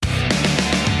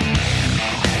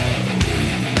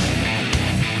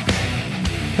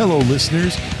Hello,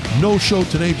 listeners. No show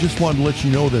today. Just wanted to let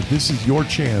you know that this is your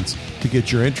chance to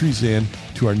get your entries in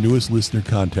to our newest listener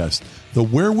contest, the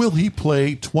Where Will He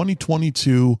Play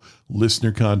 2022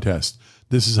 Listener Contest.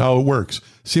 This is how it works.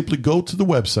 Simply go to the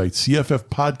website,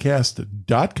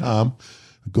 cffpodcast.com,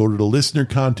 go to the listener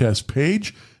contest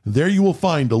page. There you will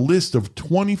find a list of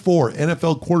 24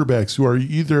 NFL quarterbacks who are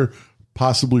either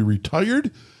possibly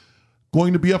retired,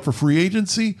 going to be up for free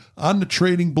agency, on the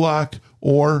trading block,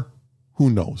 or who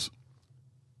knows?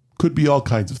 Could be all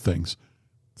kinds of things.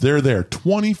 They're there.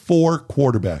 24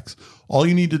 quarterbacks. All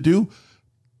you need to do,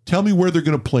 tell me where they're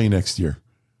going to play next year.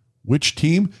 Which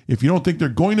team? If you don't think they're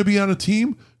going to be on a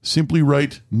team, simply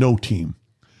write no team.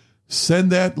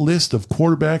 Send that list of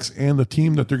quarterbacks and the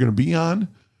team that they're going to be on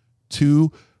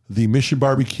to the Mission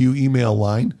Barbecue email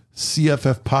line,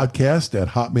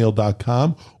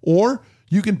 cffpodcast@hotmail.com, or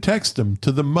you can text them to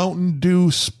the Mountain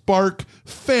Dew Spark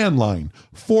fan line,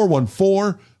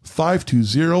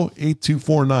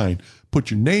 414-520-8249.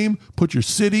 Put your name, put your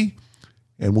city,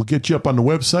 and we'll get you up on the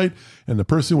website. And the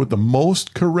person with the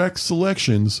most correct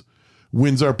selections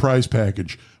wins our prize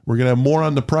package. We're going to have more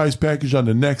on the prize package on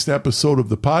the next episode of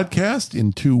the podcast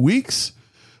in 2 weeks.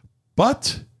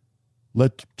 But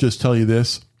let's just tell you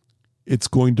this. It's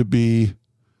going to be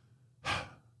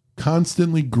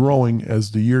constantly growing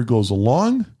as the year goes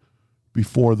along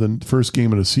before the first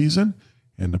game of the season.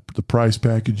 And the prize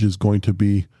package is going to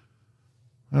be,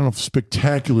 I don't know if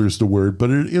spectacular is the word, but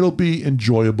it'll be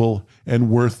enjoyable and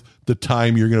worth the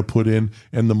time you're going to put in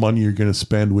and the money you're going to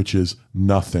spend, which is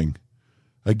nothing.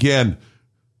 Again,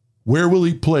 Where Will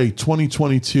He Play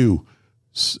 2022?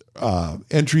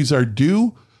 Entries are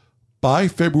due by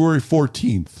February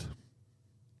 14th.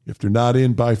 If they're not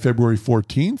in by February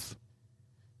 14th,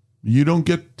 you don't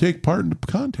get to take part in the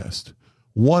contest.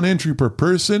 1 entry per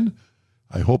person.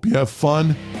 I hope you have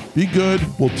fun. Be good.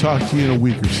 We'll talk to you in a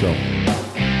week or so.